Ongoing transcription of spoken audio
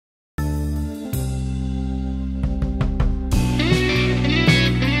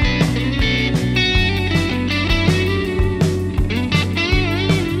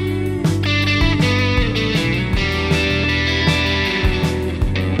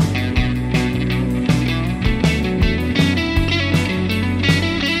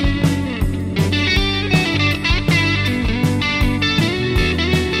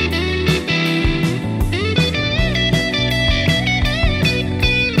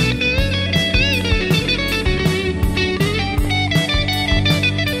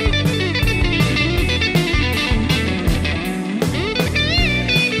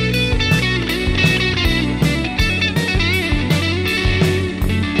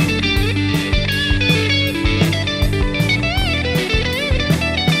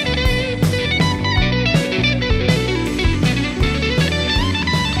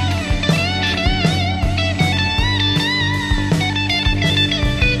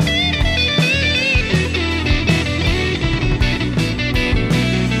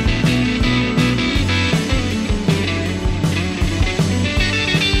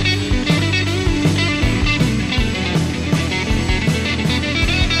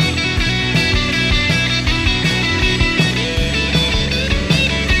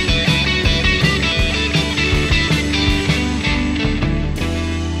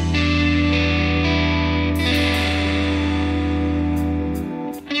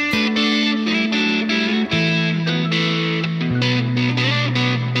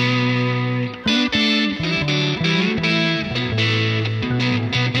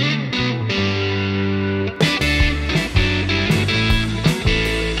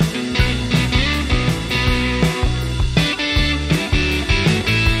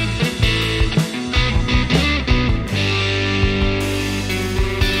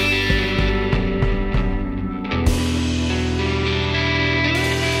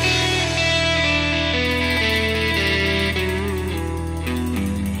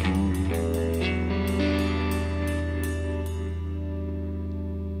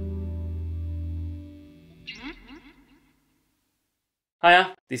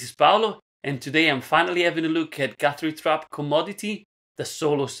Hiya, this is Paolo, and today I'm finally having a look at Guthrie Trapp Commodity, the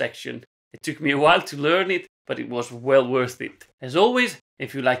solo section. It took me a while to learn it, but it was well worth it. As always,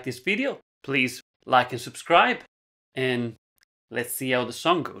 if you like this video, please like and subscribe, and let's see how the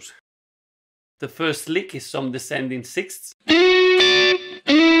song goes. The first lick is some descending sixths.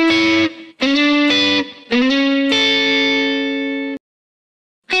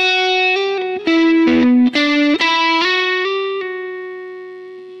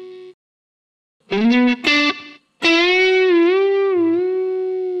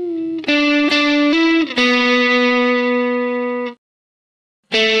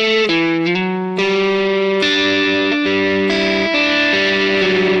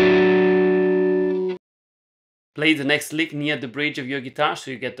 Play the next lick near the bridge of your guitar so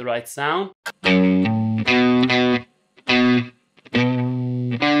you get the right sound.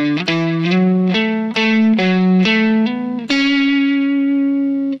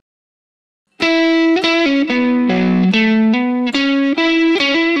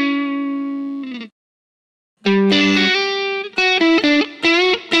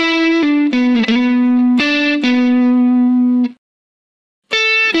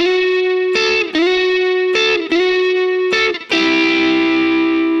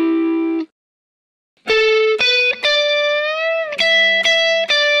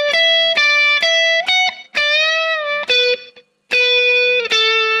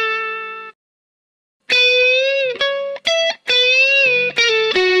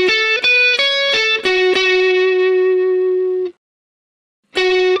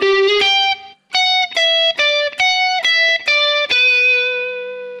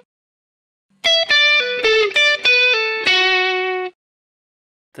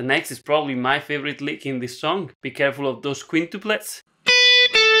 The next is probably my favorite lick in this song. Be careful of those quintuplets.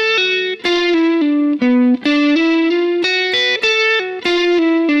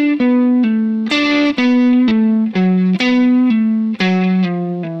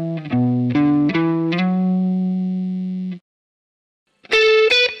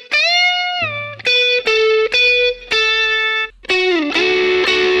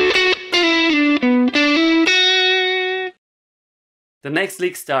 The next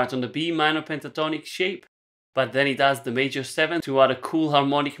lick starts on the B minor pentatonic shape, but then it adds the major 7 to add a cool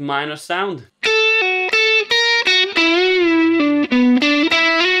harmonic minor sound.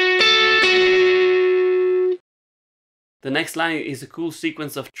 The next line is a cool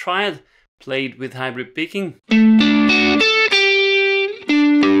sequence of triad played with hybrid picking.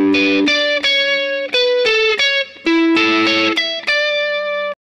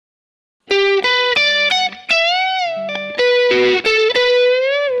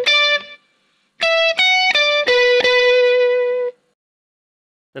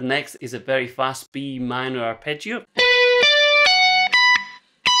 The next is a very fast B minor arpeggio.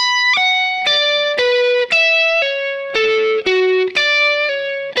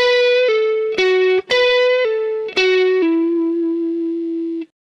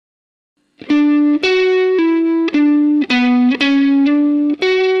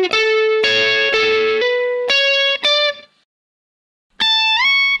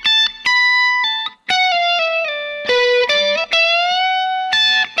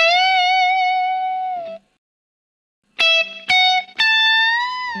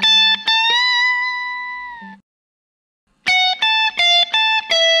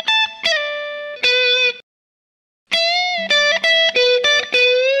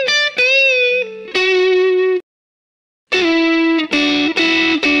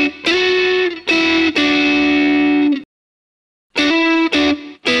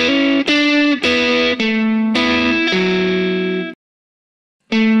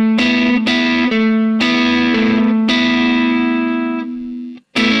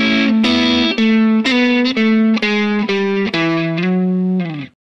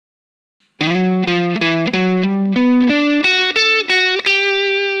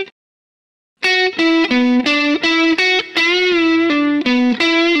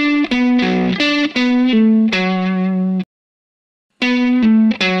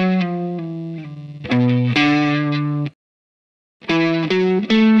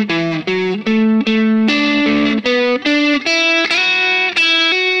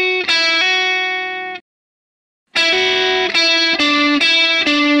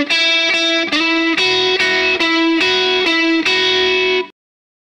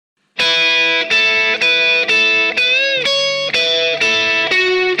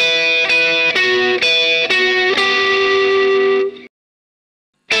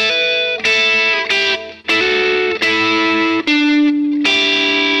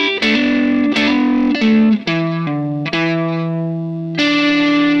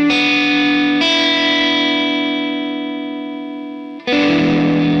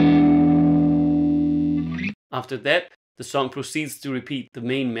 After that, the song proceeds to repeat the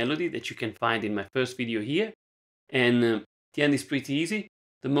main melody that you can find in my first video here. And the end is pretty easy.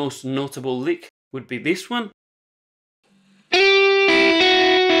 The most notable lick would be this one.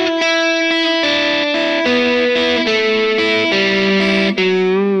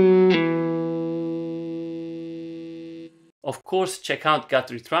 Of course, check out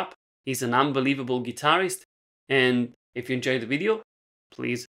Guthrie Trapp. He's an unbelievable guitarist. And if you enjoyed the video,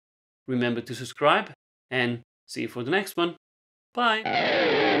 please remember to subscribe and see you for the next one.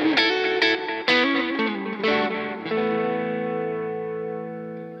 Bye!